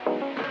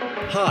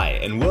Hi,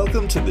 and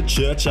welcome to the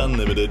Church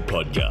Unlimited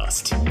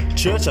podcast.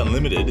 Church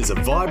Unlimited is a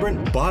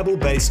vibrant,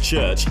 Bible-based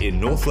church in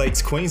North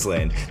Lakes,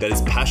 Queensland that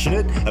is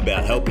passionate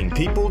about helping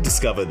people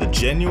discover the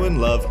genuine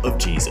love of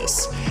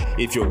Jesus.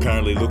 If you're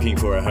currently looking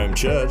for a home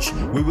church,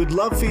 we would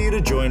love for you to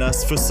join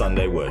us for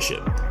Sunday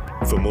worship.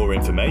 For more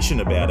information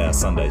about our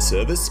Sunday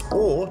service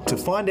or to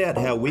find out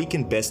how we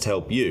can best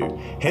help you,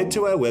 head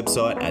to our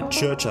website at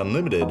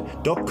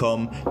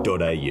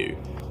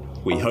churchunlimited.com.au.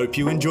 We hope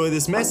you enjoy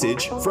this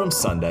message from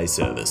Sunday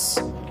service.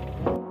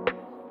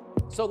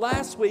 So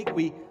last week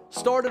we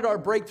started our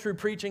breakthrough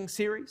preaching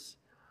series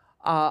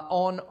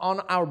on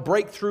our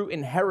breakthrough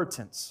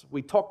inheritance.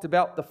 We talked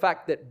about the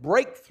fact that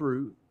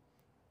breakthrough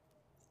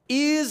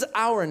is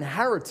our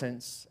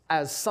inheritance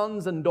as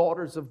sons and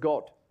daughters of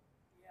God.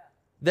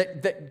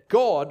 That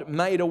God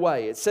made a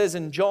way. It says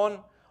in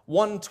John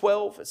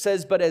 1:12, it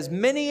says, "But as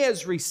many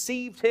as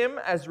received Him,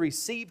 as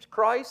received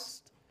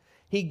Christ,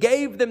 He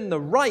gave them the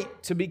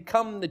right to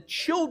become the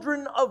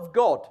children of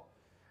God."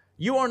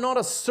 You are not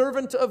a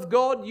servant of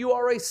God, you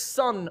are a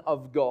son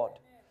of God.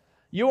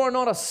 You are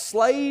not a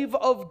slave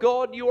of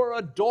God, you are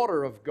a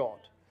daughter of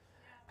God.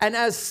 And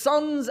as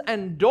sons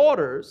and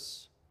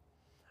daughters,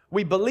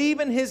 we believe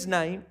in His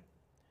name.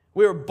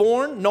 We are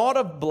born not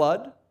of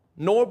blood,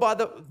 nor by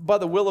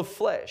the will of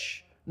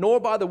flesh, nor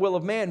by the will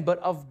of man, but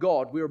of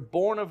God. We are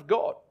born of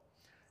God.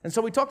 And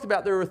so we talked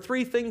about there are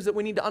three things that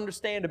we need to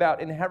understand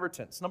about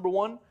inheritance. Number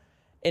one,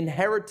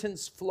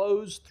 inheritance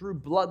flows through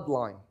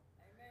bloodline.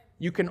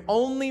 You can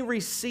only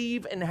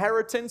receive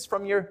inheritance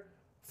from your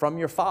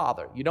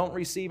father. You don't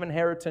receive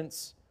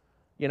inheritance,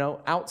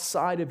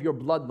 outside of your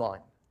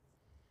bloodline.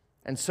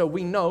 And so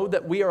we know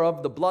that we are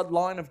of the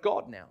bloodline of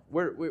God now.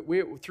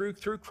 We're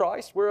through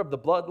Christ, we're of the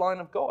bloodline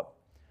of God.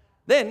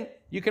 Then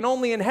you can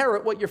only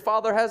inherit what your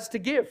father has to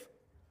give.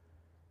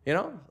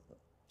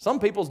 Some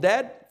people's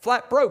dad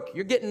flat broke.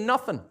 You're getting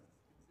nothing.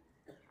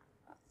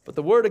 But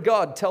the Word of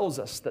God tells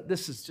us that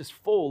this is just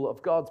full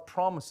of God's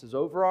promises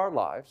over our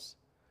lives.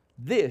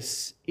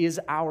 This is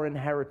our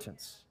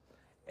inheritance.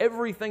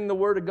 Everything the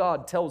Word of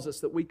God tells us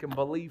that we can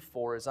believe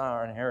for is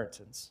our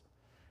inheritance.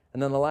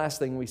 And then the last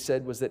thing we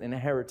said was that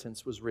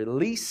inheritance was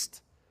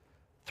released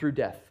through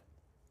death.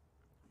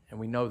 And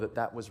we know that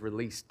that was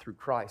released through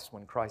Christ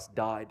when Christ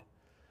died.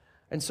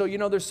 And so,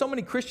 there's so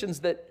many Christians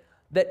that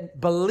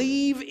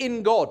believe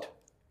in God,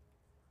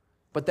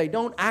 but they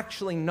don't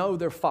actually know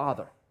their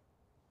Father.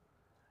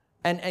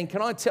 And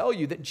can I tell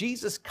you that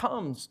Jesus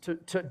comes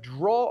to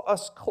draw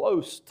us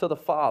close to the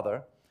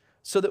Father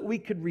so that we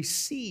could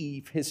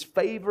receive His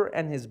favor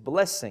and His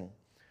blessing.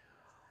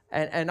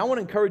 And I want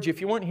to encourage you,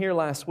 if you weren't here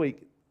last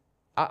week,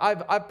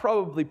 I've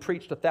probably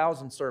preached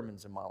 1,000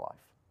 sermons in my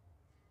life.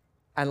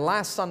 And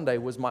last Sunday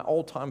was my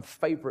all-time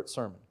favorite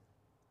sermon.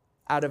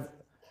 I've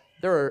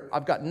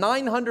got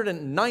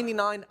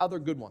 999 other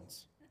good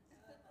ones.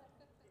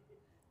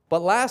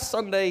 But last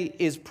Sunday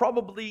is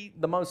probably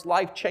the most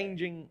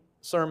life-changing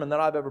sermon that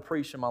I've ever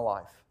preached in my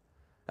life.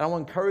 And I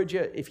want to encourage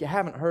you, if you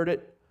haven't heard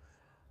it,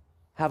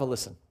 have a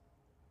listen.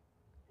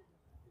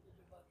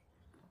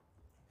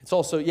 It's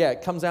also,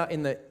 it comes out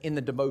in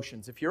the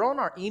devotions. If you're on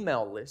our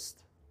email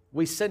list,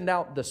 we send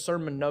out the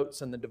sermon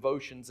notes and the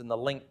devotions and the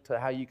link to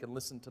how you can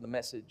listen to the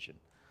message. And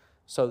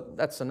so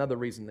that's another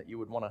reason that you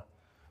would want to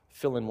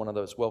fill in one of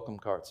those welcome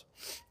cards.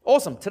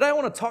 Awesome. Today I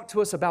want to talk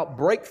to us about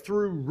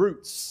breakthrough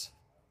roots.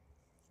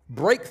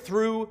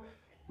 Breakthrough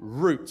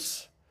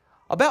roots.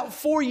 About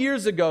 4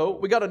 years ago,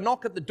 we got a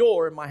knock at the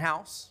door in my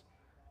house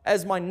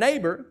as my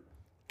neighbor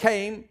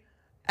came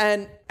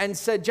and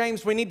said,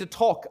 "James, we need to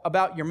talk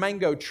about your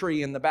mango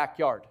tree in the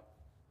backyard."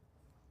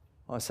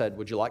 I said,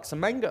 "Would you like some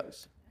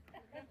mangoes?"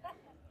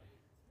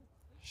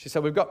 She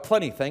said, "We've got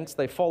plenty, thanks.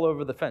 They fall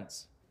over the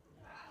fence."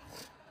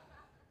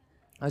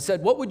 I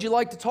said, "What would you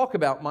like to talk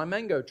about, my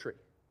mango tree?"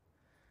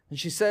 And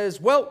she says,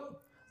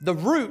 "Well, the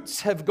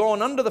roots have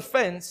gone under the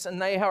fence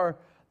and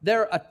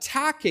they're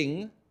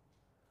attacking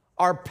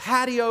our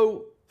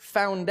patio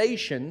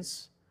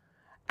foundations,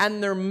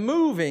 and they're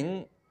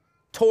moving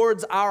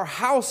towards our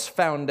house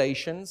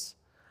foundations,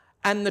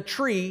 and the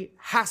tree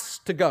has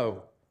to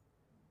go."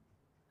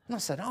 And I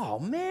said, "Oh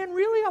man,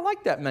 really? I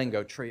like that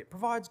mango tree. It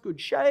provides good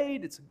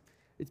shade. It's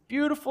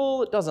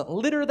beautiful. It doesn't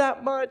litter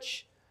that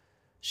much."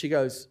 She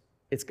goes,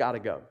 "It's got to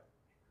go."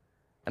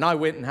 And I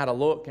went and had a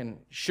look,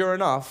 and sure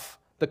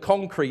enough, the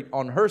concrete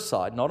on her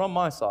side, not on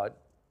my side,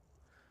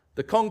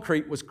 the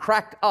concrete was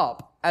cracked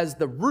up as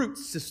the root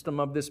system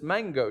of this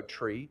mango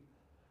tree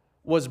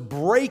was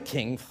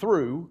breaking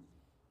through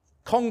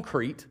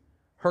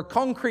her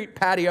concrete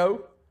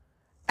patio,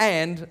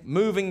 and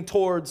moving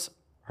towards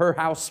her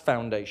house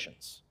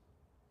foundations.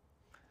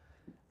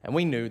 And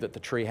we knew that the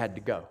tree had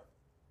to go.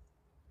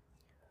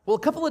 Well, a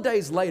couple of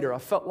days later, I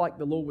felt like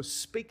the Lord was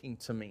speaking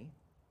to me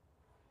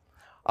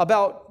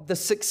about the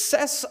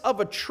success of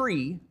a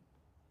tree,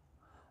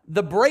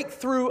 the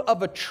breakthrough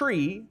of a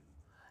tree,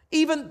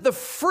 even the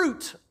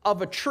fruit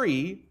of a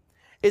tree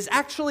is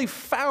actually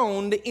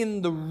found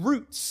in the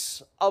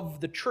roots of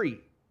the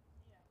tree.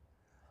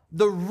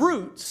 The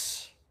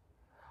roots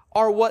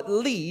are what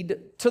lead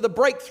to the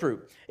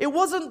breakthrough. It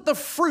wasn't the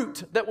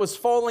fruit that was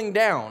falling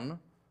down.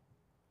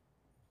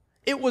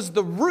 It was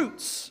the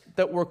roots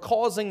that were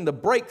causing the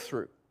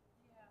breakthrough.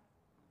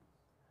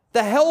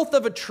 The health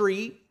of a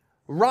tree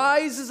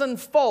rises and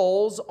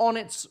falls on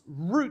its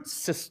root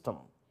system.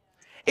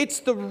 It's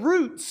the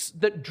roots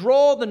that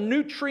draw the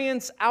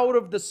nutrients out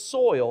of the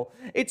soil.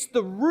 It's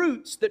the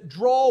roots that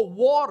draw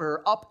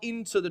water up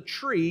into the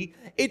tree.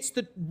 It's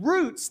the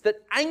roots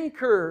that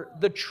anchor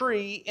the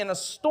tree in a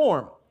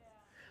storm.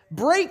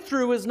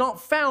 Breakthrough is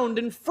not found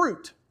in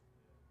fruit.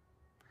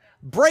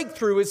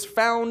 Breakthrough is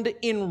found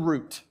in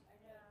root.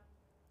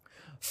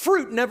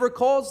 Fruit never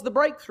caused the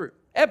breakthrough,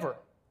 ever.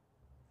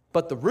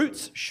 But the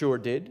roots sure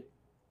did.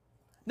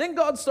 Then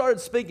God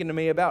started speaking to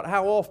me about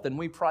how often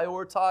we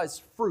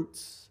prioritize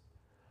fruits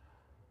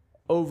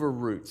over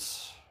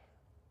roots.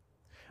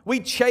 We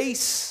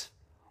chase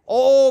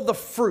all the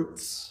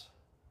fruits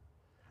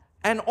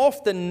and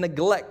often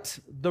neglect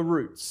the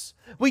roots.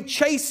 We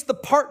chase the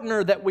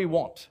partner that we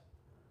want,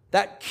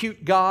 that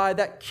cute guy,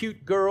 that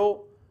cute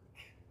girl,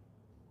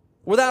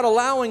 without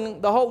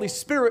allowing the Holy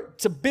Spirit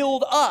to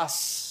build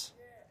us.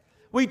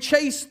 We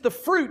chase the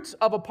fruit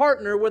of a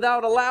partner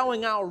without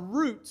allowing our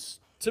roots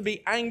to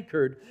be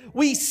anchored.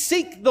 We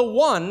seek the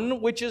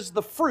one, which is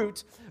the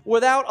fruit,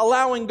 without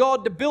allowing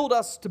God to build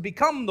us to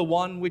become the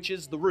one, which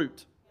is the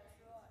root.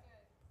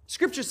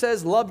 Scripture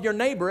says, love your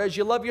neighbor as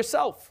you love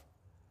yourself.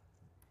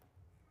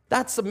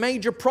 That's a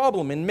major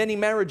problem in many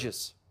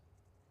marriages.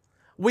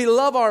 We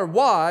love our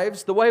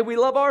wives the way we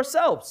love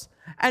ourselves.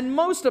 And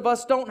most of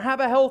us don't have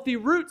a healthy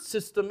root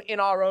system in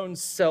our own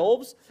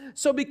selves.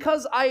 So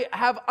because I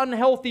have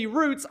unhealthy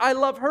roots, I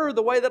love her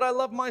the way that I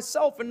love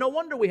myself. And no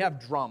wonder we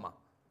have drama.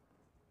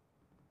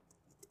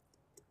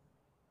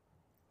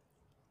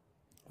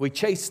 We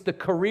chase the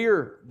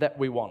career that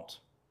we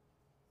want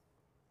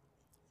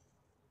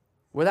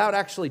without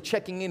actually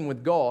checking in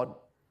with God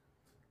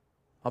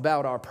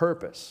about our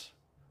purpose.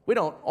 We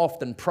don't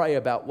often pray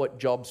about what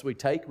jobs we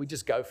take. We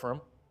just go for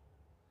them.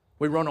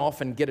 We run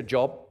off and get a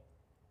job.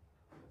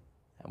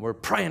 And we're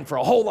praying for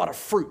a whole lot of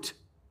fruit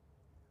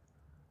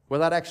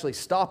without actually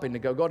stopping to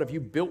go, God, have you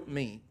built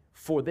me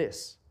for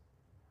this?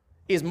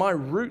 Is my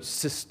root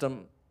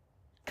system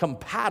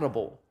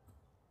compatible?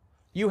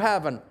 You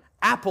have an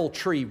apple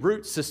tree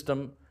root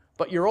system,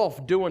 but you're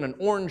off doing an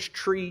orange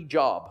tree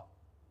job.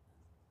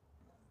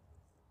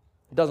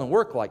 It doesn't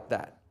work like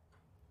that.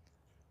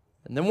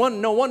 And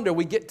then no wonder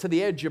we get to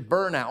the edge of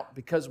burnout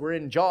because we're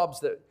in jobs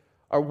that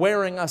are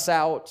wearing us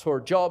out or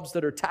jobs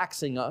that are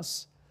taxing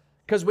us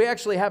because we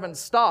actually haven't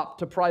stopped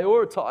to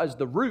prioritize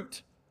the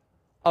root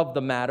of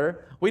the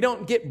matter. We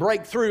don't get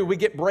breakthrough, we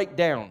get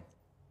breakdown.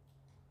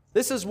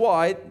 This is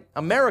why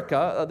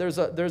America, there's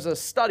a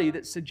study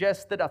that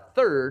suggests that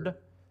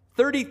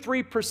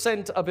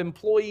 33% of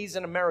employees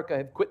in America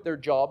have quit their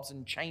jobs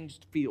and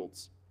changed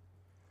fields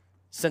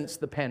since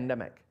the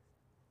pandemic.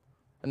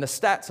 And the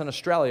stats in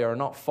Australia are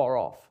not far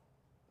off.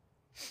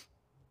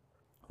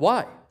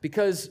 Why?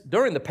 Because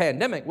during the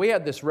pandemic, we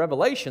had this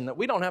revelation that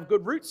we don't have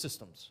good root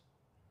systems.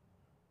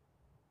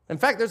 In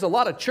fact, there's a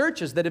lot of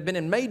churches that have been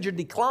in major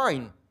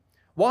decline.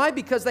 Why?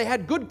 Because they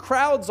had good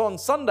crowds on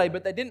Sunday,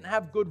 but they didn't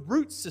have good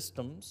root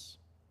systems.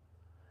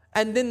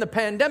 And then the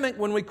pandemic,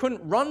 when we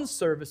couldn't run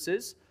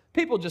services,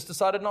 people just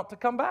decided not to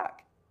come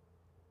back.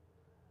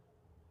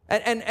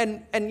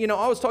 And you know,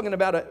 I was talking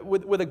about it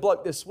with a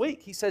bloke this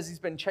week. He says he's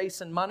been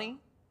chasing money.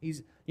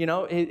 He's, you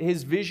know,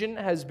 his vision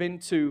has been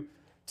to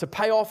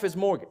pay off his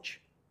mortgage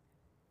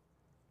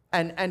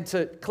and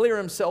to clear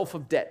himself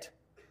of debt.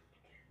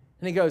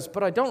 And he goes,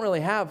 but I don't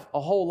really have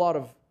a whole lot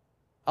of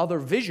other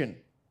vision.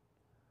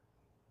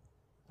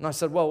 And I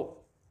said, well,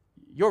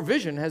 your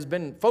vision has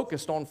been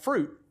focused on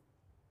fruit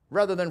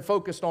rather than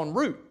focused on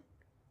root.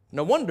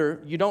 No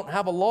wonder you don't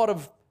have a lot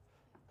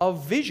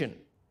of vision.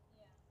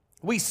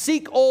 We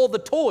seek all the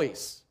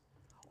toys,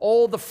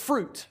 all the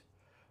fruit.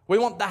 We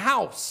want the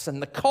house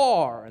and the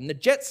car and the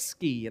jet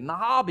ski and the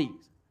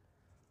hobbies.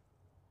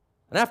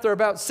 And after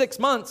about 6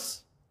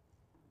 months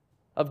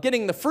of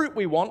getting the fruit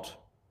we want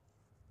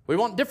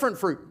different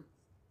fruit.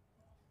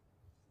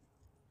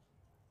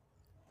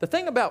 The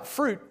thing about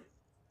fruit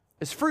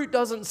is fruit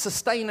doesn't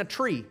sustain a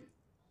tree.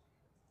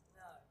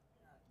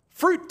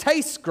 Fruit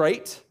tastes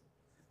great.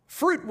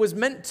 Fruit was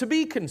meant to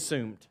be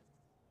consumed.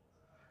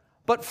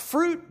 But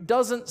fruit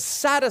doesn't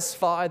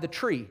satisfy the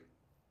tree.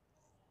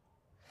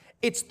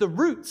 It's the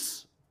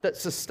roots that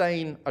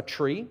sustain a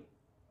tree.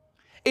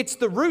 It's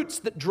the roots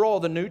that draw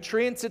the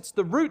nutrients. It's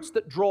the roots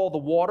that draw the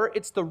water.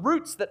 It's the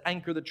roots that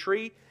anchor the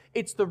tree.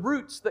 It's the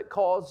roots that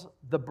cause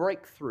the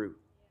breakthrough.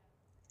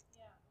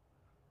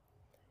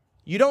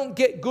 You don't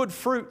get good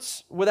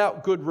fruits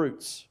without good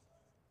roots.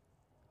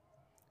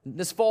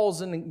 This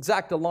falls in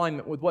exact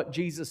alignment with what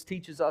Jesus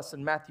teaches us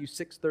in Matthew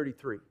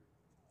 6:33.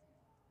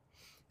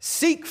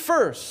 Seek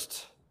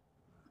first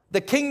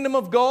the kingdom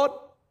of God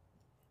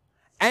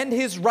and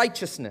His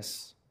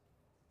righteousness,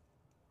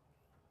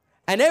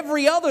 and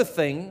every other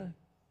thing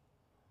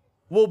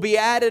will be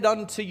added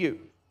unto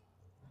you.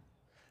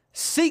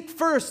 Seek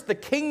first the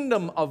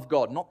kingdom of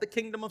God, not the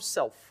kingdom of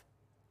self.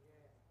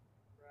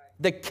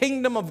 The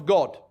kingdom of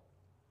God.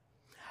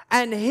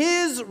 And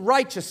His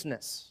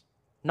righteousness,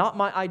 not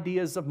my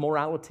ideas of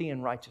morality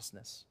and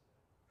righteousness,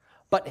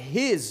 but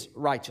His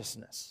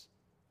righteousness.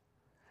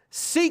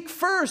 Seek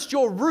first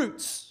your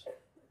roots,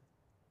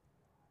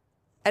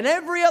 and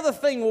every other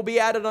thing will be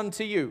added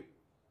unto you.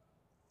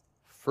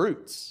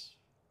 Fruits.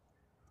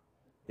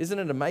 Isn't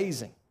it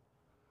amazing?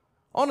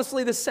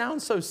 Honestly, this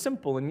sounds so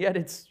simple, and yet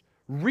it's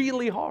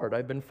really hard.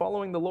 I've been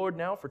following the Lord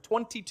now for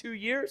 22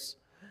 years,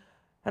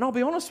 and I'll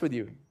be honest with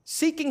you,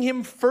 seeking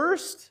Him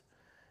first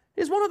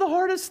is one of the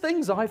hardest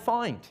things I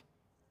find.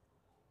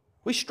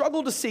 We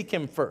struggle to seek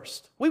Him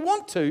first. We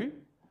want to,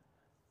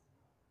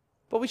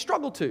 but we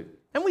struggle to.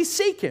 And we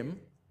seek Him,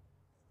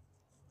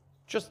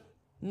 just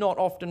not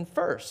often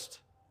first.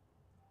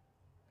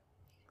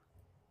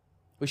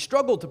 We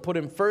struggle to put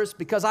Him first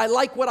because I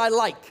like what I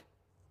like.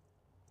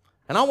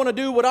 And I want to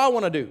do what I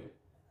want to do.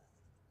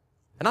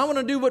 And I want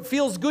to do what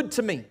feels good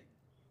to me.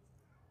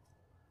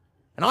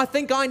 And I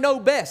think I know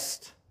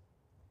best.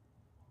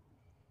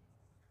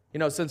 You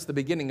know, since the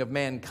beginning of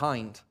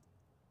mankind,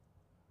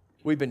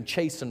 we've been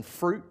chasing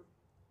fruit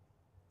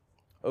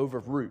over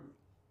root.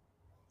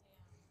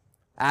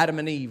 Adam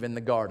and Eve in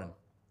the garden.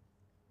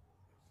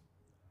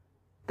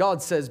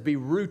 God says, be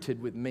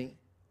rooted with me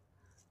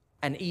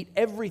and eat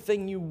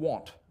everything you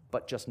want,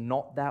 but just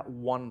not that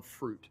one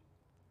fruit.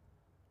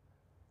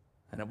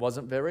 And it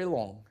wasn't very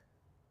long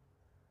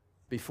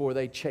before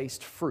they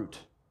chased fruit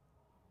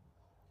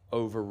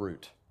over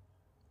root.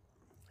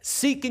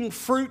 Seeking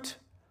fruit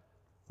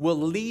will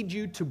lead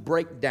you to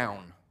break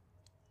down.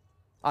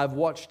 I've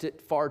watched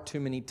it far too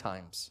many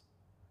times.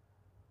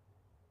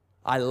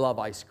 I love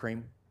ice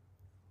cream.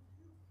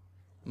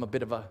 I'm a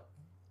bit of a,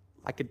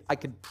 I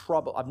could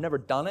probably, I've never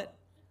done it,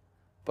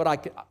 but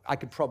I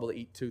could probably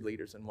eat 2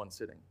 liters in one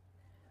sitting.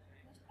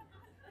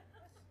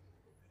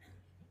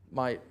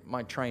 My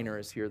trainer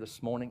is here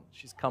this morning.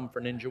 She's come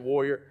for Ninja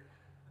Warrior.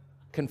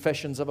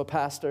 Confessions of a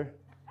Pastor.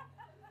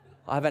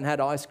 I haven't had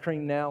ice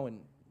cream now in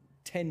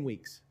 10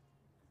 weeks.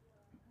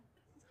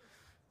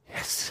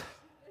 Yes.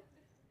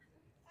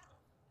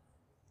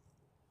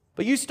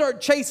 But you start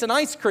chasing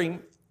ice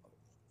cream,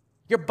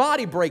 your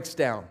body breaks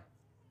down.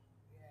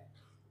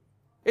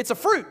 It's a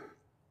fruit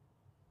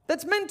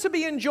that's meant to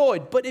be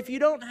enjoyed, but if you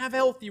don't have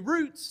healthy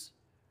roots,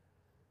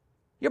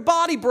 your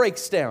body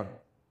breaks down.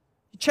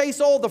 You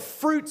chase all the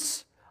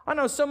fruits. I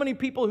know so many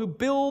people who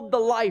build the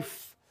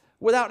life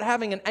without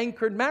having an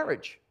anchored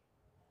marriage.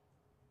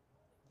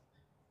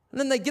 And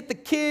then they get the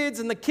kids,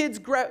 and the kids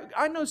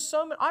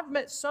I've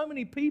met so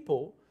many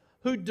people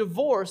who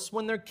divorce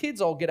when their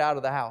kids all get out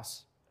of the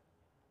house.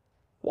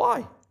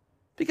 Why?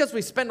 Because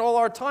we spend all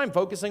our time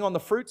focusing on the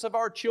fruits of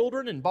our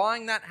children and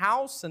buying that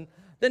house, and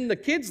then the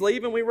kids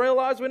leave and we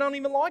realize we don't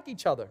even like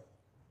each other.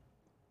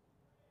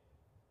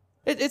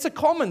 It's a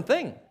common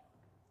thing.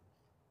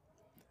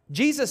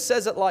 Jesus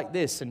says it like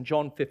this in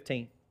John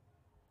 15.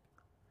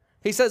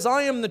 He says,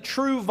 I am the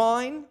true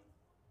vine,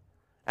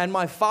 and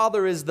my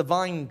Father is the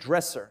vine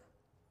dresser.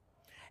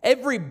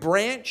 Every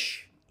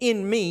branch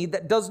in me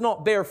that does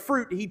not bear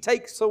fruit, He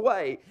takes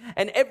away.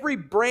 And every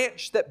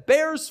branch that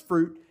bears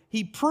fruit,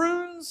 He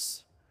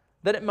prunes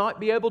that it might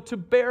be able to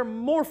bear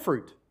more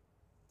fruit.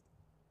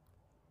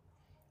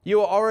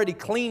 You are already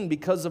clean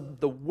because of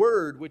the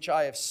word which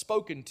I have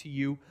spoken to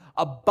you.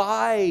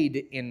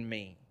 Abide in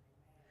me,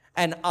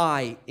 and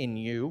I in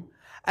you.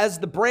 As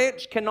the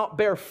branch cannot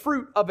bear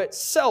fruit of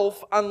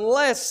itself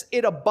unless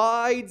it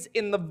abides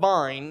in the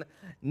vine,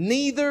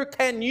 neither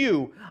can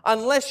you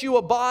unless you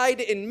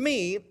abide in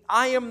me.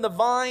 I am the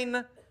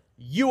vine,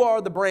 you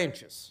are the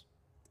branches.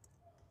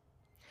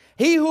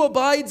 He who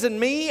abides in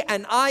me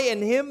and I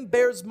in him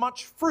bears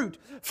much fruit,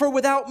 for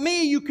without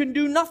me you can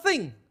do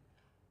nothing.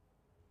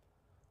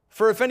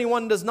 For if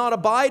anyone does not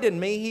abide in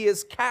me, he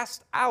is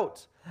cast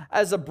out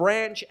as a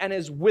branch and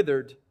is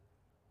withered.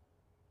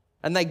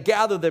 And they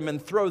gather them and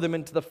throw them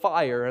into the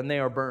fire, and they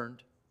are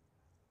burned.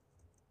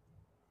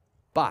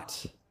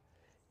 But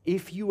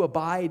if you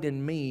abide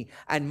in me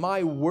and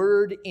my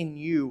word in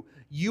you,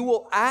 you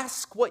will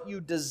ask what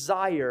you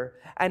desire,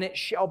 and it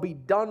shall be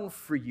done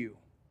for you.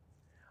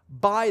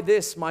 By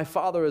this my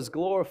Father is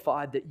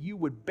glorified, that you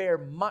would bear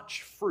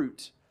much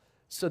fruit,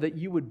 so that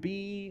you would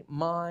be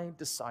my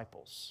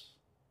disciples.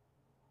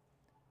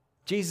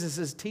 Jesus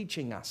is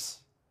teaching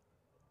us.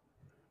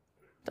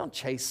 Don't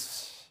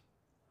chase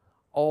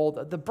all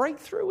the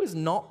breakthrough is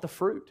not the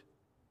fruit.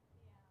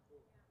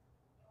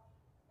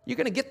 You're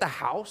going to get the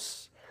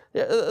house.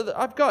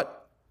 I've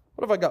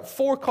got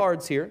 4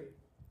 cards here.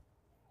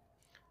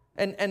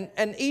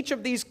 And each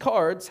of these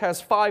cards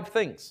has 5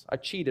 things. I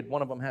cheated.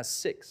 One of them has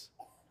 6.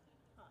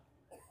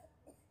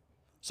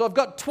 So I've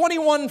got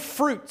 21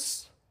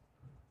 fruits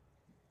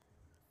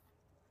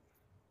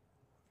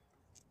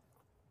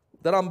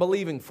that I'm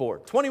believing for.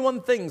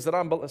 21 things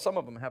that some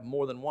of them have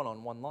more than one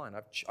on one line.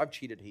 I've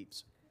cheated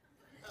heaps.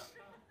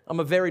 I'm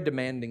a very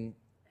demanding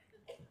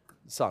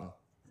son.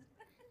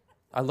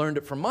 I learned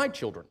it from my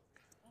children.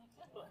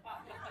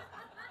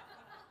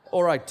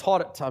 Or I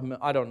taught it to,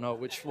 I don't know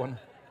which one.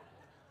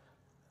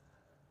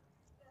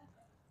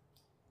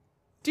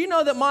 Do you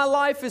know that my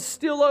life is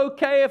still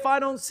okay if I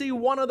don't see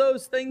one of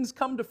those things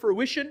come to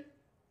fruition?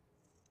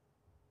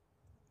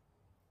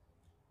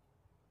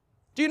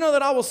 Do you know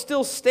that I will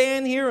still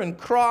stand here and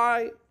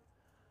cry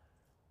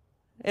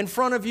in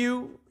front of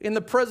you in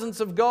the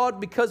presence of God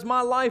because my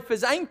life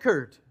is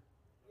anchored?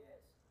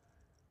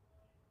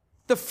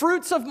 The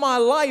fruits of my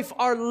life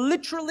are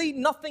literally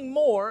nothing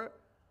more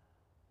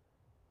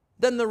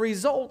than the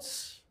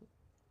results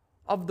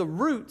of the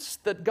roots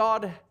that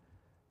God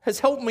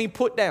has helped me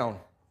put down.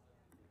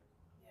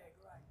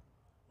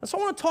 And so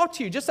I want to talk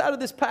to you just out of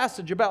this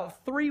passage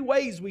about 3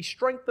 ways we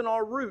strengthen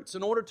our roots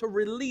in order to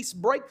release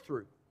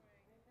breakthrough.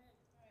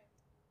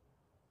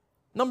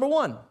 Number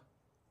 1,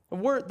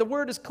 the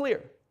word is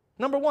clear.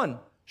 Number 1,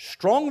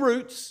 strong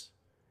roots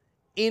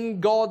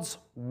in God's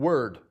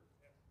Word.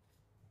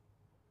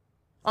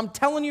 I'm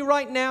telling you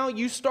right now,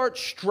 you start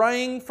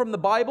straying from the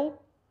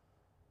Bible,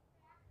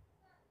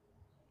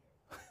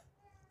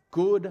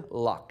 good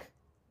luck.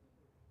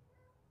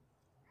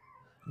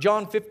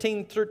 John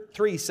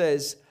 15:3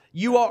 says,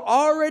 "You are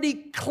already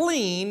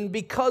clean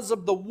because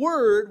of the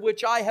word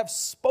which I have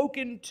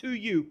spoken to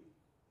you."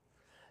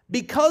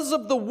 Because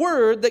of the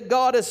word that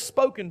God has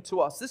spoken to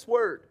us. This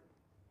word.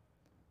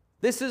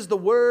 This is the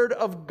word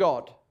of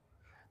God.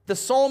 The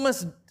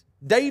psalmist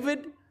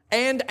David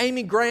and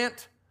Amy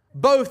Grant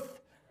both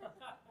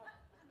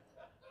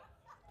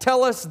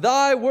tell us,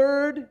 "Thy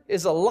word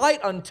is a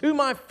light unto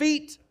my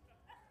feet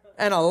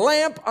and a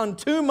lamp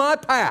unto my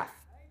path."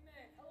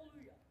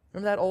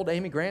 Remember that old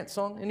Amy Grant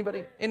song?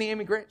 Anybody? Any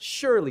Amy Grant?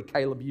 Surely,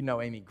 Caleb, you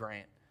know Amy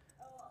Grant.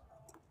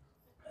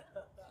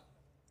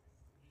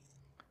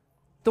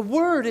 The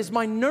Word is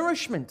my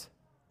nourishment.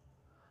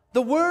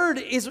 The Word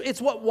it's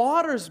what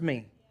waters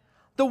me.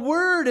 The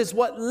Word is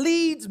what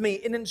leads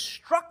me and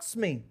instructs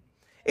me.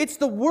 It's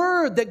the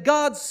Word that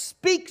God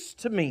speaks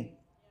to me.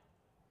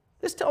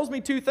 This tells me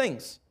 2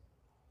 things.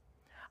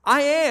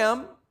 I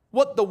am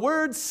what the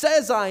Word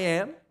says I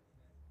am,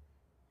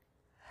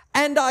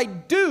 and I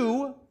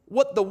do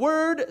what the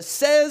Word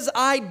says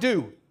I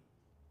do.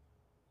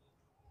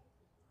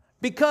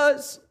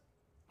 Because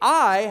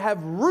I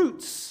have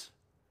roots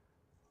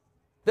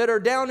that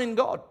are down in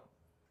God.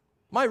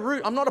 My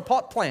root, I'm not a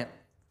pot plant.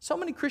 So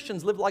many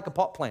Christians live like a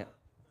pot plant.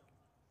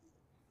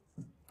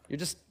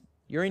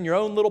 You're in your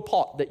own little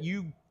pot that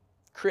you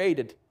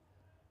created.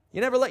 You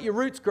never let your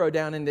roots grow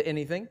down into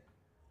anything.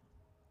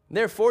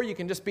 Therefore, you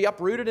can just be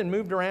uprooted and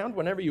moved around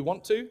whenever you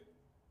want to.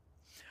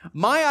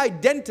 My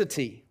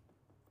identity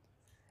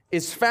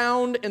is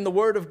found in the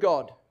Word of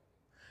God.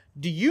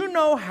 Do you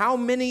know how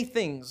many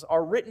things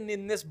are written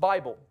in this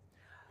Bible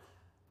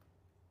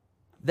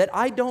that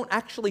I don't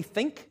actually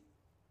think?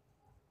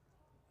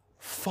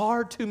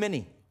 Far too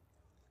many.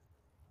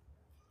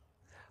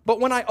 But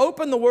when I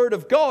open the Word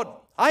of God,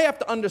 I have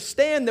to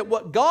understand that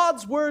what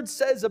God's Word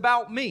says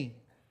about me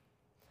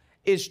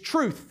is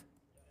truth.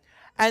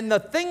 And the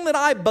thing that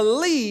I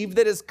believe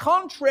that is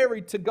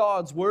contrary to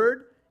God's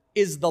Word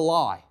is the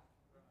lie.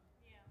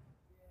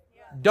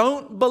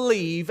 Don't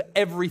believe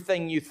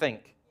everything you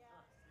think.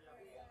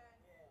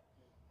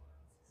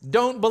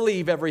 Don't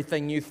believe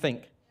everything you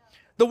think.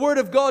 The Word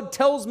of God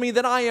tells me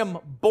that I am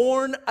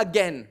born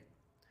again,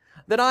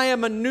 that I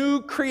am a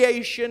new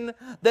creation,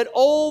 that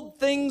old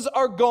things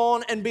are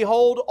gone, and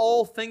behold,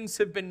 all things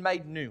have been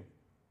made new.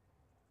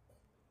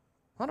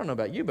 I don't know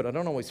about you, but I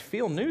don't always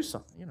feel new.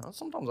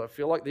 Sometimes I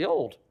feel like the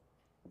old.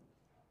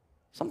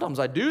 Sometimes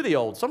I do the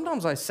old.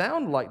 Sometimes I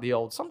sound like the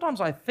old. Sometimes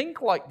I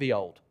think like the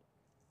old.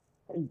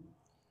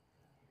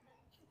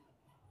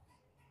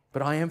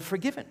 But I am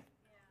forgiven.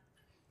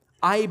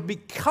 I'm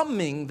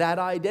becoming that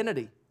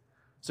identity.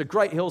 It's a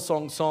great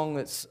Hillsong song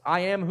that's,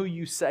 I am who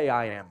you say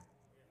I am.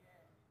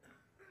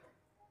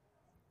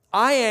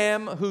 I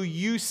am who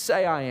you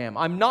say I am.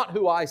 I'm not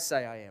who I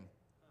say I am.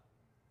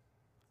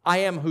 I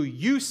am who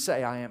you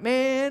say I am.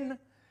 Man,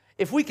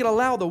 if we could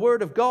allow the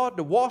Word of God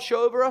to wash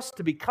over us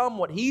to become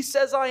what He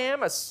says I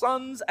am, as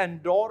sons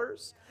and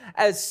daughters,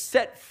 as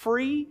set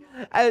free,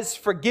 as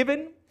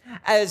forgiven,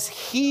 as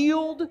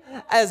healed,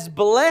 as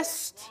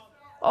blessed.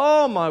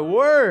 Oh, my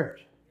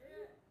word.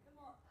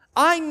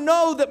 I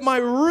know that my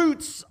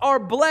roots are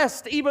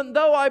blessed even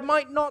though I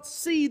might not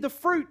see the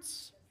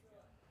fruits.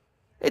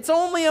 It's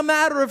only a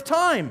matter of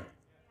time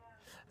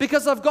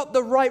because I've got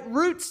the right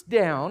roots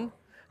down,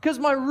 because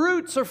my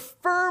roots are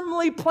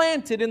firmly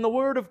planted in the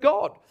Word of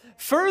God.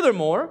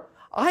 Furthermore,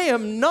 I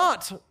am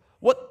not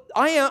what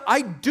I am.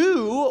 I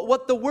do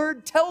what the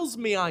Word tells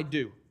me I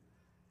do.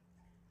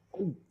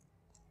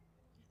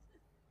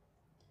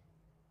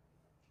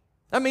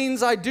 That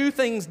means I do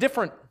things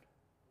different.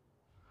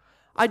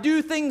 I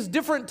do things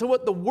different to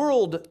what the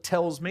world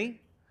tells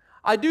me.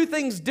 I do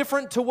things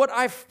different to what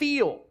I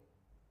feel.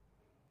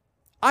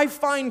 I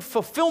find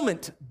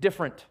fulfillment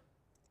different.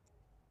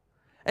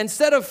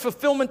 Instead of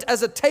fulfillment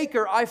as a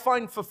taker, I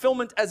find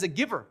fulfillment as a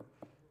giver.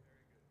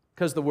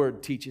 Because the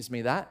Word teaches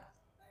me that.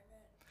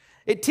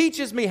 It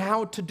teaches me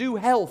how to do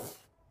health.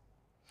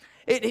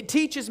 It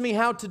teaches me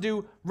how to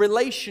do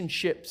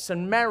relationships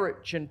and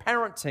marriage and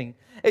parenting.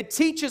 It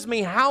teaches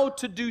me how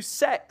to do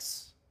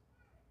sex.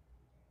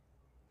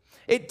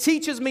 It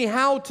teaches me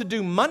how to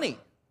do money.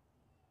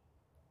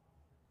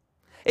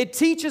 It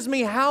teaches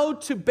me how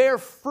to bear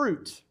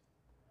fruit.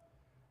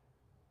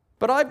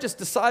 But I've just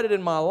decided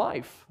in my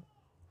life,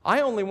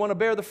 I only want to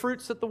bear the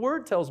fruits that the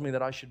Word tells me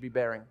that I should be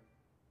bearing.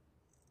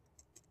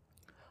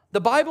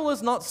 The Bible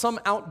is not some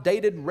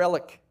outdated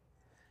relic.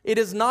 It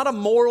is not a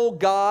moral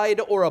guide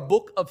or a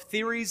book of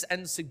theories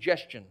and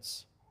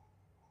suggestions.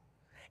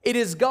 It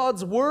is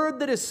God's Word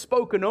that is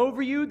spoken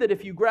over you that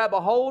if you grab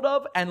a hold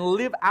of and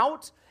live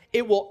out,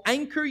 it will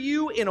anchor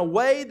you in a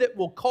way that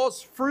will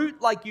cause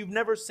fruit like you've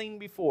never seen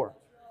before.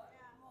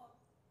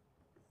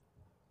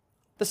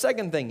 The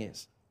second thing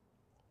is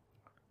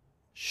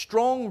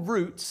strong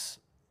roots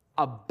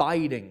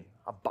abiding.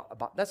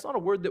 That's not a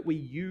word that we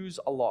use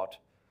a lot,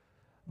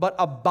 but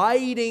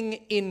abiding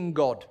in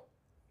God.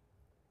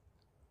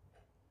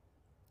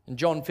 In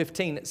John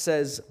 15 it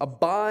says,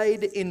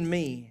 "Abide in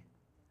me,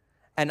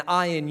 and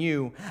I in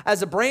you.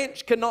 As a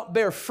branch cannot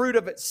bear fruit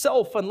of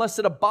itself unless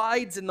it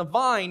abides in the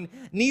vine,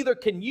 neither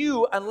can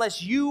you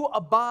unless you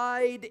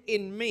abide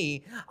in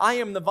me. I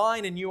am the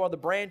vine and you are the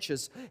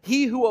branches.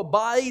 He who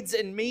abides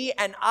in me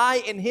and I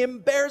in him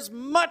bears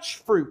much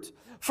fruit.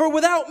 For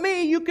without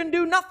me you can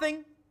do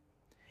nothing.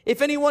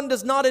 If anyone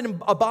does not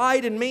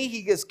abide in me,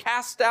 he is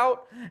cast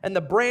out, and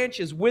the branch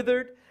is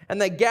withered, and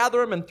they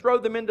gather them and throw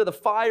them into the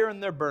fire,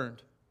 and they're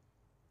burned."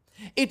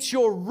 It's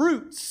your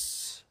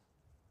roots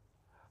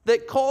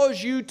that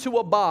cause you to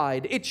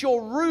abide. It's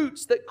your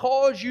roots that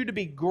cause you to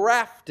be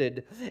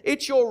grafted.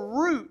 It's your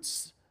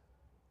roots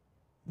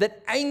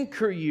that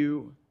anchor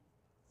you.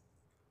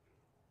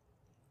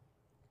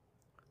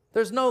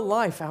 There's no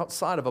life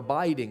outside of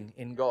abiding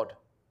in God.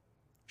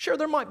 Sure,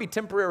 there might be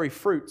temporary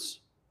fruits.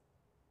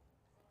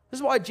 This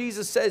is why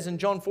Jesus says in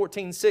John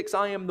 14:6,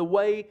 "I am the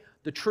way,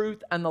 the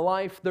truth, and the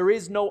life. There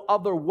is no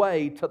other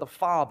way to the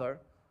Father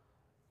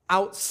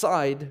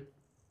outside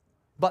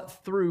but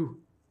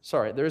through."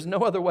 There is no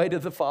other way to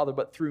the Father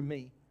but through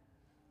me.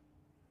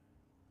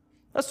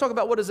 Let's talk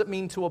about what does it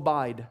mean to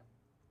abide.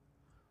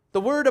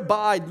 The word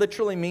abide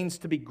literally means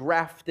to be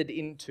grafted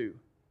into.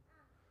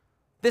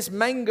 This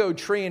mango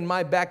tree in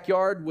my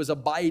backyard was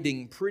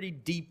abiding pretty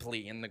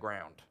deeply in the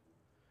ground.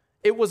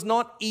 It was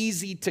not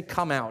easy to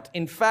come out.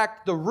 In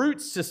fact, the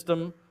root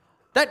system,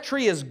 that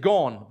tree is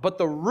gone, but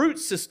the root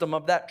system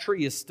of that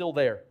tree is still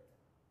there.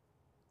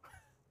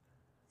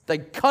 They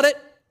cut it,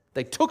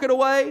 they took it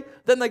away,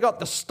 then they got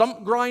the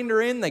stump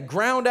grinder in, they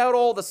ground out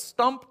all the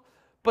stump,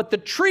 but the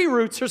tree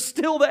roots are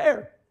still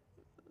there.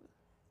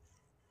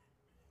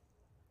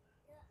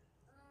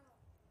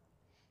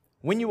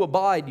 When you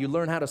abide, you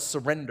learn how to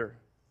surrender.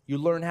 You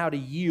learn how to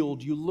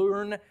yield. You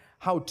learn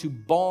how to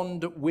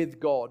bond with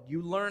God.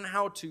 You learn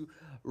how to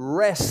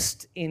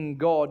rest in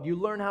God. You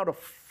learn how to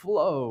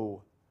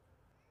flow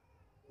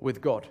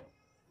with God.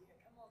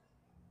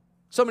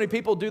 So many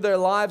people do their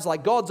lives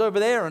like God's over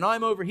there and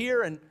I'm over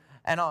here and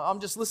I'm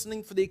just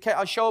listening for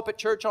I show up at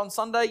church on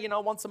Sunday,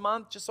 once a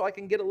month just so I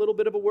can get a little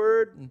bit of a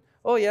word. And,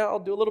 oh yeah, I'll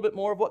do a little bit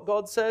more of what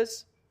God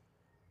says.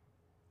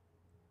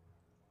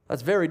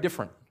 That's very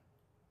different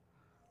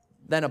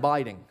than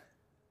abiding.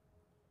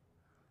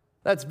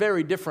 That's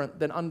very different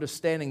than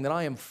understanding that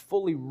I am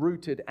fully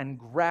rooted and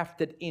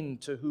grafted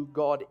into who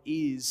God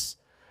is,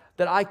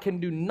 that I can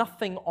do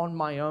nothing on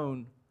my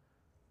own.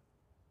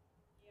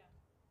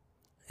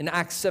 In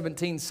Acts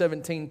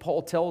 17:17,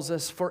 Paul tells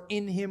us, "For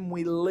in him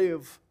we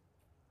live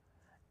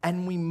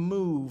and we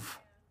move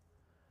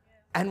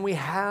and we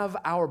have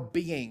our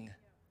being."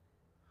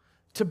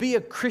 To be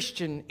a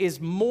Christian is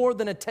more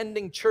than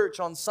attending church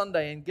on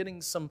Sunday and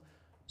getting some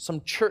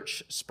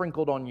church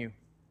sprinkled on you.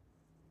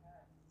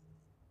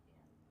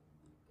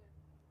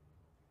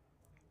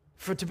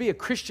 For to be a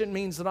Christian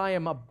means that I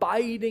am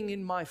abiding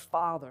in my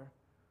Father,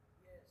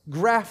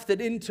 grafted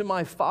into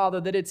my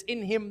Father, that it's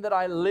in Him that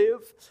I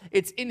live,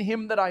 it's in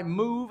Him that I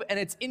move, and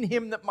it's in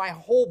Him that my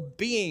whole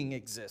being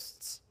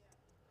exists.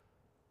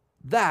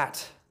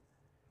 That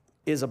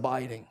is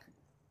abiding.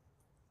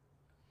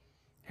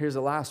 Here's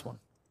the last one.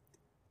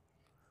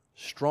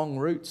 Strong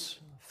roots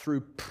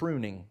through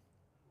pruning.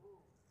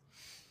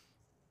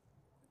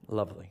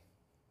 Lovely.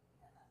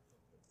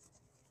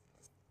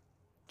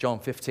 John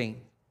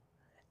 15.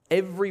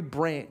 Every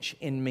branch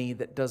in me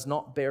that does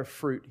not bear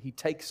fruit, He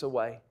takes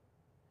away.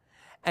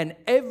 And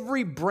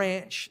every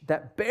branch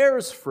that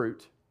bears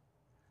fruit,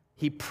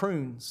 He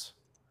prunes,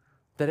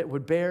 that it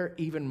would bear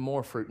even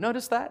more fruit.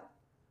 Notice that?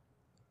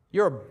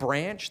 You're a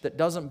branch that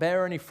doesn't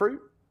bear any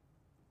fruit,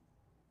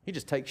 He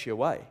just takes you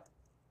away.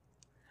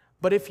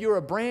 But if you're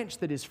a branch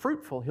that is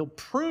fruitful, He'll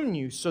prune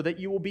you so that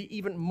you will be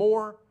even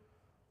more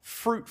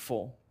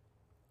fruitful.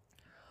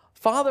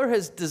 Father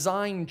has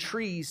designed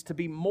trees to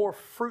be more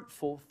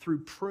fruitful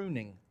through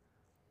pruning.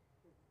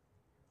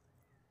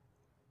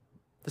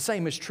 The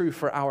same is true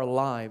for our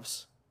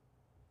lives.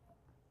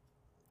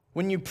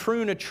 When you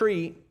prune a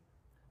tree,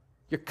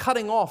 you're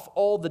cutting off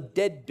all the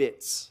dead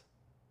bits,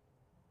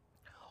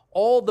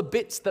 all the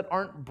bits that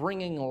aren't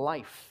bringing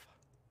life.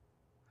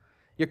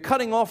 You're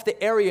cutting off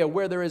the area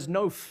where there is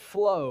no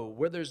flow,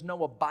 where there's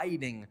no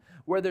abiding,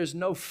 where there's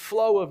no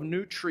flow of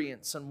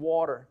nutrients and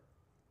water.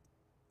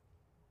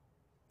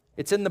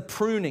 It's in the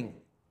pruning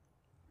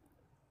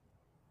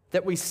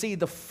that we see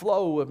the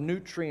flow of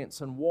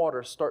nutrients and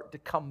water start to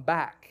come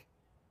back.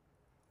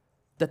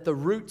 That the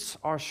roots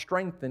are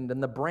strengthened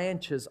and the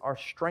branches are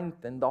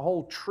strengthened. The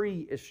whole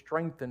tree is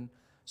strengthened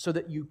so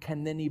that you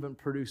can then even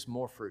produce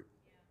more fruit.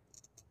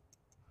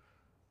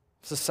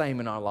 It's the same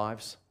in our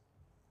lives.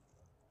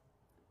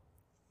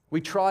 We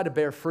try to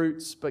bear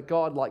fruits, but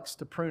God likes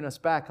to prune us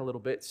back a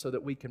little bit so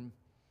that we can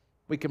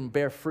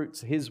bear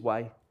fruits His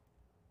way.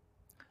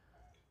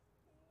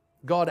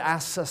 God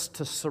asks us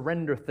to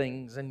surrender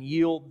things and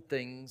yield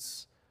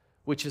things,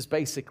 which is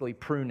basically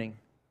pruning.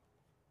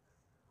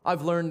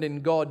 I've learned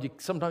in God,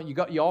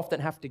 you often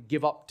have to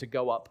give up to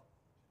go up.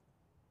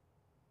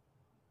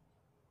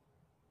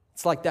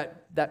 It's like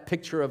that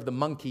picture of the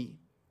monkey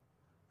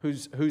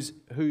who's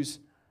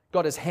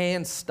got his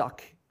hand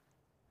stuck.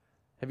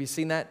 Have you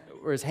seen that?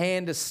 Where his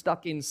hand is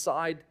stuck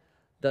inside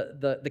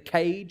the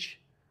cage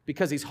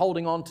because he's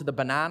holding on to the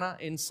banana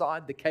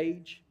inside the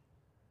cage.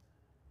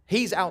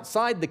 He's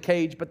outside the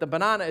cage, but the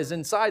banana is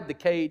inside the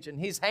cage and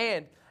his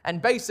hand,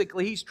 and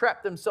basically he's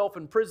trapped himself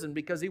in prison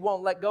because he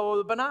won't let go of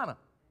the banana.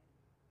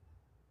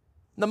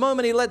 The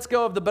moment he lets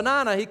go of the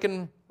banana, he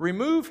can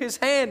remove his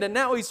hand and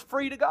now he's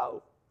free to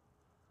go.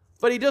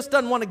 But he just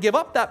doesn't want to give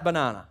up that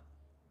banana.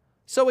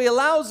 So he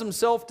allows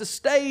himself to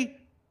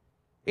stay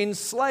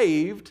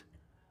enslaved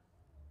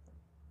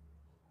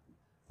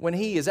when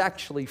he is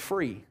actually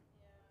free.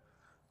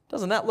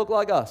 Doesn't that look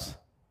like us?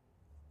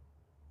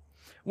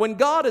 When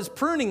God is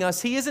pruning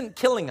us, He isn't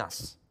killing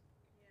us.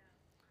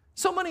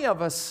 So many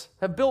of us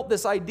have built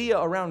this idea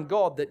around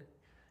God that,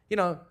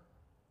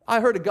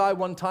 I heard a guy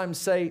one time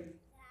say,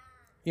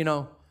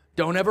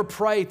 don't ever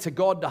pray to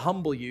God to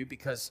humble you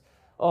because,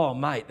 oh,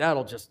 mate,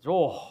 that'll just,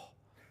 Now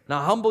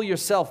humble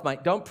yourself,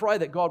 mate. Don't pray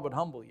that God would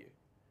humble you.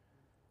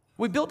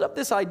 We built up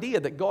this idea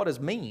that God is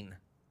mean.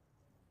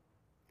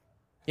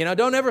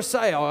 Don't ever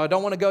say, I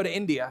don't want to go to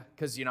India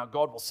because,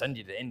 God will send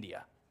you to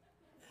India.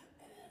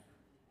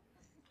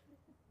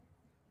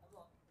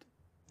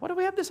 Why do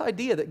we have this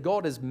idea that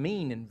God is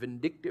mean and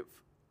vindictive?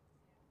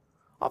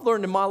 I've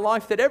learned in my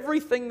life that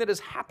everything that has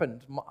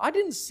happened, I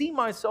didn't see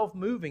myself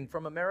moving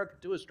from America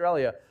to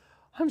Australia.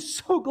 I'm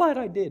so glad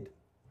I did.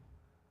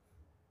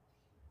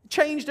 It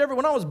changed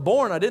when I was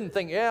born, I didn't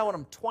think, when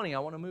I'm 20, I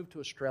want to move to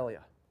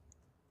Australia.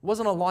 It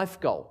wasn't a life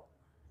goal.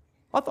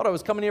 I thought I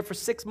was coming here for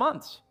 6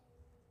 months.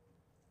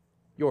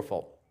 Your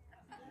fault.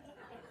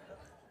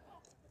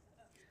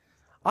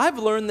 I've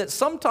learned that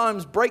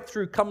sometimes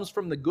breakthrough comes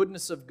from the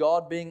goodness of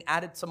God being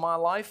added to my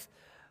life,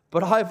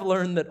 but I've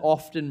learned that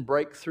often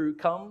breakthrough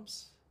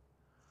comes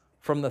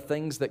from the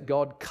things that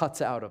God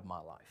cuts out of my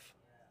life.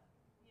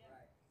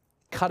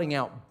 Cutting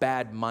out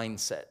bad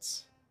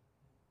mindsets.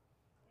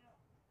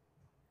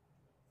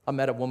 I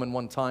met a woman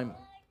one time.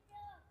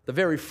 The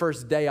very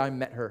first day I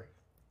met her,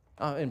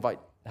 I'll invite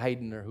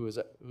Hayden or who's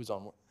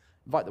on,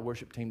 invite the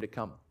worship team to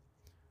come.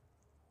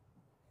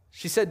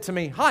 She said to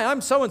me, "Hi,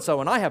 I'm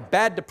so-and-so, and I have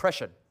bad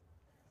depression."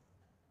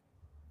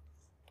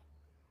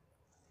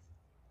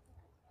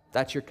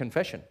 That's your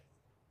confession.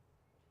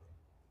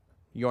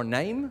 Your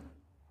name?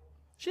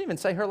 She didn't even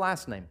say her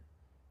last name.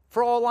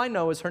 For all I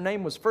know is her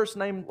name was first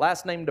name,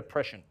 last name,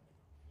 depression.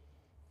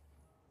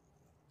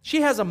 She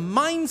has a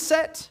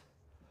mindset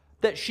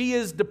that she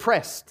is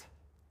depressed.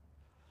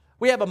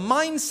 We have a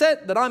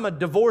mindset that I'm a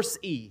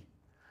divorcee.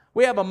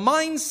 We have a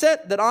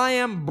mindset that I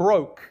am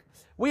broke.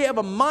 We have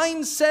a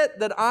mindset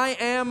that I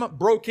am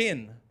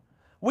broken.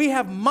 We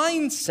have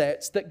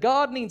mindsets that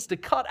God needs to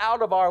cut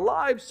out of our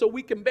lives so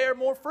we can bear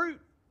more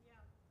fruit.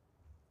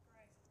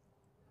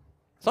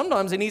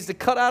 Sometimes He needs to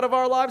cut out of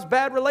our lives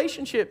bad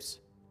relationships.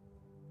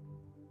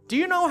 Do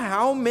you know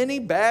how many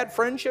bad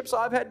friendships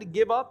I've had to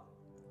give up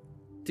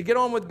to get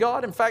on with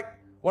God? In fact,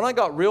 when I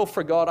got real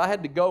for God, I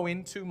had to go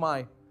into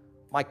my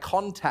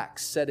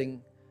contacts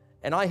setting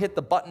and I hit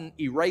the button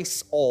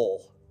erase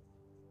all.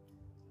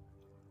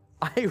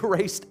 I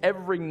erased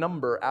every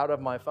number out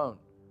of my phone.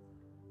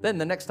 Then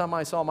the next time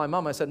I saw my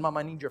mom, I said, "Mom,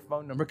 I need your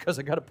phone number because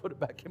I got to put it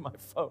back in my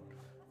phone."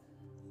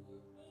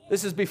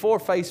 This is before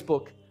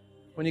Facebook,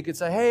 when you could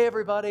say, "Hey,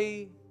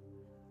 everybody,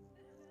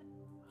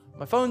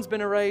 my phone's been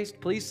erased.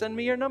 Please send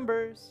me your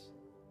numbers."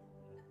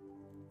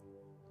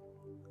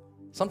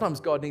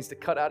 Sometimes God needs to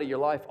cut out of your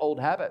life old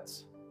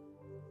habits,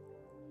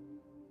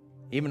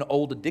 even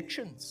old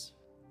addictions.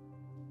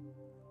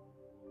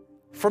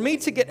 For me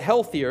to get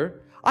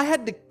healthier, I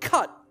had to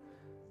cut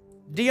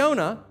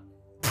Diona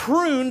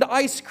pruned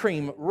ice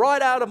cream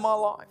right out of my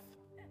life.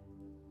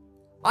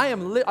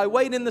 I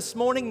weighed in this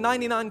morning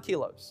 99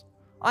 kilos.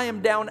 I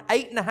am down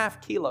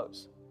 8.5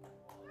 kilos.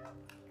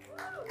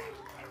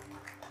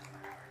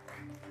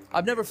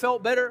 I've never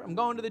felt better. I'm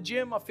going to the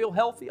gym. I feel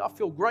healthy. I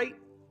feel great.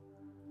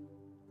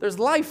 There's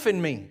life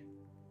in me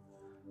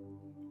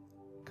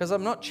because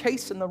I'm not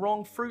chasing the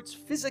wrong fruits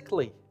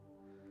physically.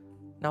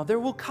 Now, there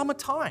will come a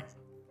time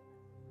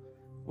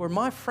where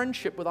my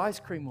friendship with ice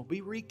cream will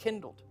be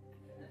rekindled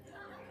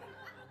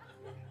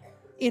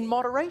in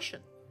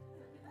moderation.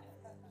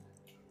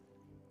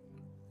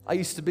 I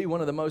used to be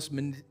one of the most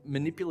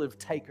manipulative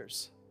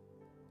takers.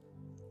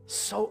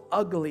 So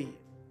ugly,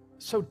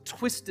 so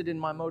twisted in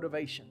my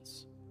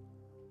motivations.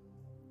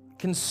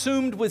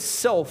 Consumed with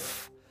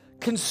self,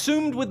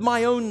 consumed with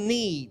my own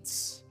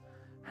needs.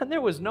 And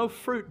there was no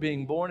fruit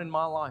being born in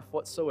my life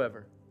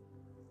whatsoever.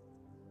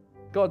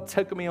 God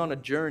took me on a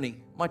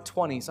journey. My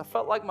 20s, I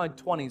felt like my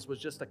 20s was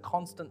just a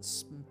constant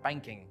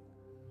spanking.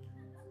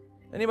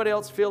 Anybody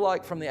else feel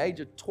like from the age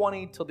of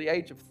 20 till the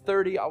age of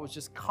 30, I was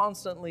just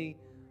constantly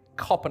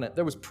copping it.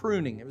 There was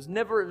pruning. It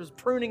was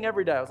pruning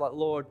every day. I was like,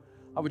 Lord,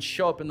 I would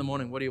show up in the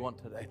morning. What do you want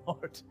today,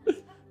 Lord?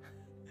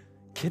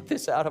 Get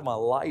this out of my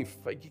life.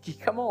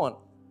 Come on.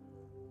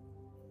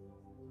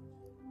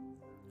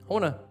 I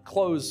want to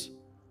close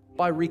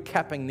by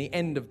recapping the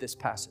end of this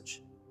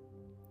passage.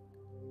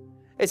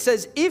 It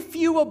says, if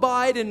you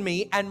abide in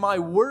me and my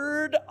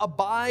word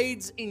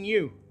abides in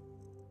you,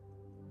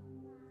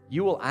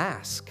 you will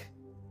ask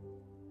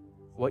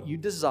what you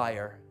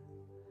desire,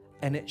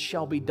 and it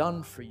shall be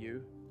done for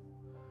you.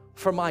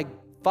 For my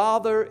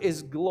Father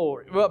is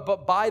glory.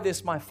 But by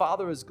this my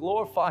Father is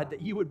glorified,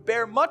 that you would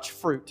bear much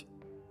fruit,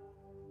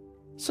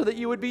 so that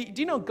you would be...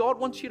 Do you know God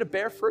wants you to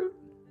bear fruit?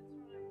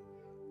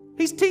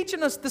 He's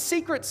teaching us the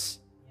secrets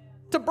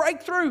to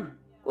break through.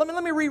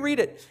 Let me reread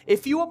it.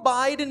 If you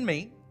abide in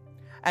me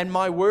and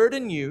my word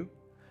in you,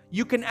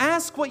 you can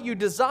ask what you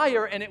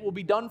desire and it will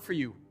be done for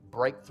you.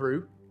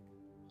 Breakthrough.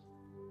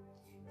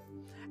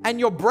 And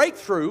your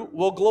breakthrough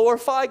will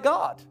glorify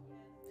God.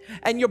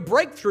 And your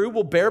breakthrough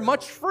will bear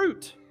much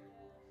fruit.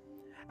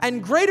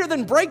 And greater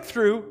than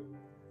breakthrough,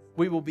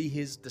 we will be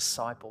His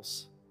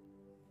disciples.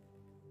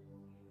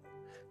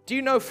 Do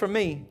you know, for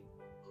me,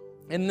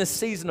 in this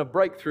season of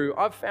breakthrough,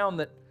 I've found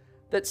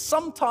that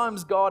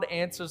sometimes God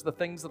answers the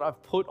things that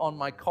I've put on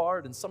my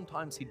card and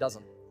sometimes He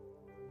doesn't.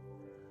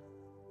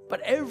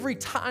 But every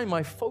time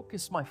I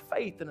focus my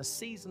faith in a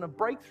season of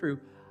breakthrough,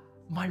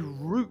 my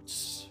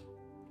roots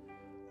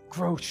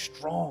grow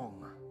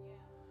strong.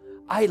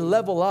 I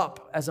level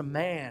up as a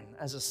man,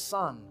 as a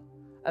son,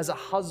 as a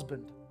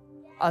husband,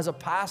 as a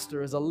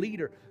pastor, as a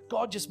leader.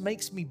 God just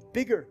makes me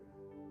bigger.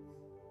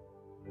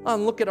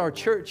 And look at our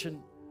church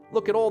and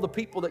look at all the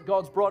people that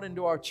God's brought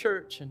into our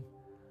church, and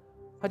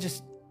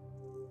there's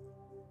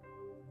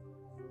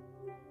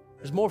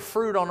more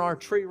fruit on our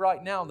tree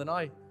right now than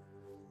I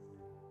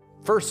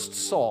first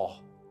saw.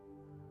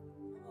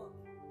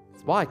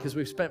 Why? Because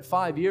we've spent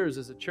 5 years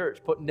as a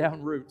church putting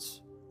down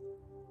roots.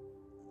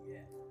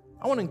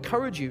 I want to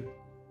encourage you.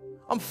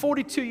 I'm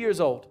 42 years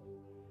old,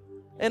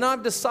 and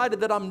I've decided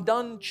that I'm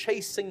done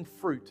chasing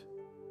fruit.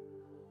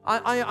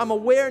 I'm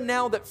aware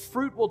now that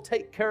fruit will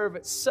take care of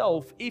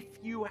itself if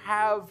you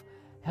have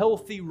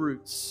healthy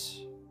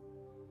roots.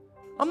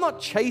 I'm not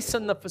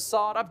chasing the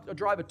facade. I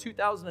drive a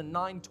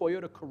 2009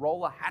 Toyota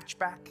Corolla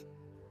hatchback.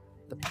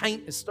 The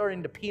paint is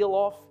starting to peel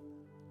off.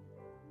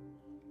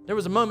 There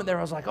was a moment there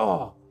I was like,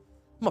 oh,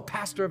 I'm a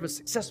pastor of a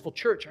successful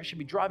church. I should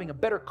be driving a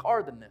better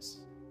car than this.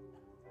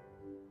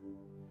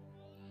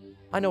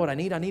 I know what I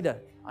need. I need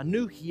a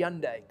new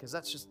Hyundai, because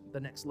that's just the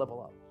next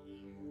level up.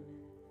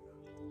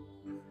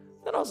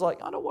 Then I was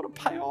like, I don't want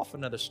to pay off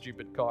another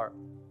stupid car.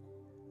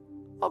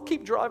 I'll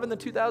keep driving the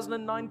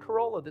 2009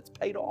 Corolla that's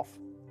paid off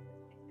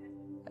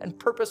and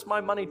purpose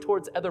my money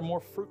towards other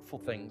more fruitful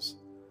things.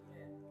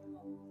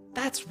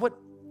 That's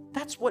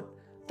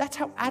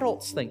how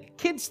adults think.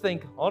 Kids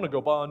think, I want to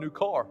go buy a new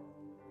car.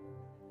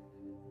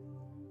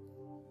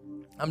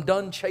 I'm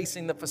done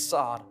chasing the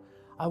facade.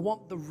 I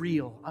want the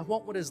real. I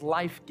want what is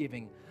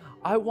life-giving.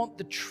 I want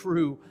the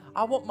true.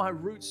 I want my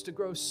roots to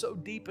grow so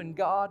deep in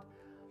God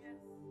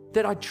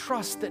that I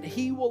trust that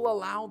He will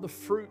allow the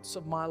fruits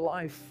of my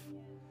life.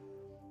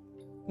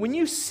 When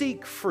you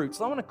seek fruits,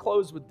 I want to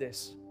close with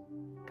this.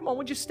 Come on,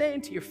 would you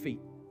stand to your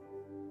feet?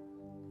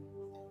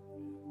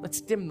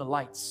 Let's dim the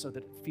lights so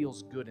that it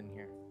feels good in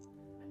here.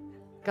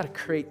 Got to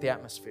create the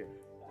atmosphere.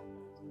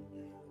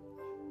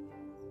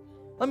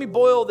 Let me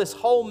boil this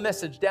whole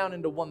message down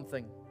into one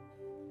thing.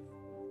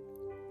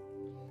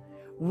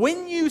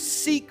 When you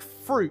seek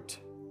fruit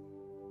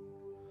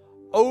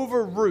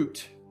over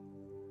root,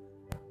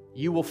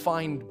 you will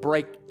find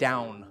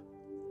breakdown.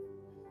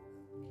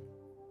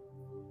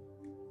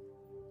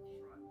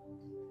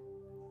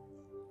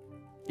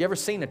 You ever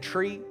seen a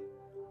tree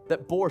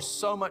that bore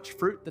so much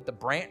fruit that the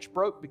branch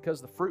broke because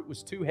the fruit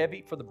was too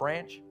heavy for the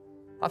branch?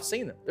 I've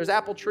seen them. There's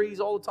apple trees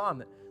all the time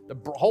that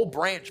the whole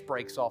branch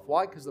breaks off.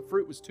 Why? Because the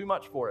fruit was too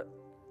much for it.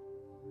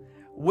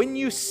 When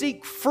you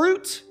seek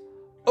fruit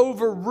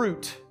over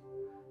root,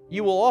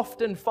 you will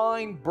often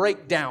find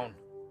breakdown.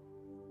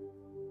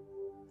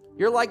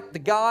 You're like the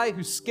guy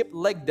who skipped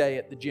leg day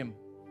at the gym.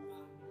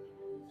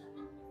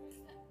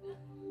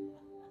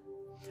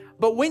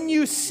 But when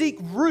you seek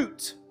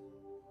root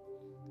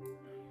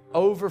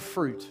over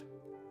fruit,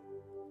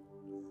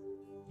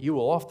 you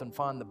will often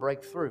find the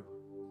breakthrough.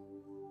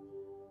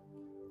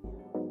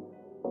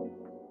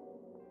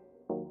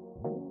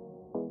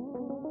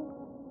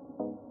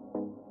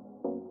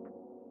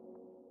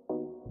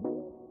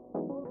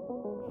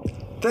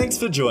 Thanks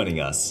for joining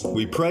us.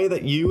 We pray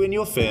that you and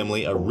your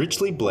family are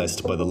richly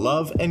blessed by the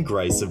love and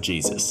grace of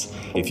Jesus.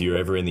 If you're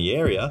ever in the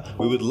area,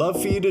 we would love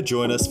for you to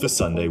join us for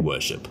Sunday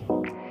worship.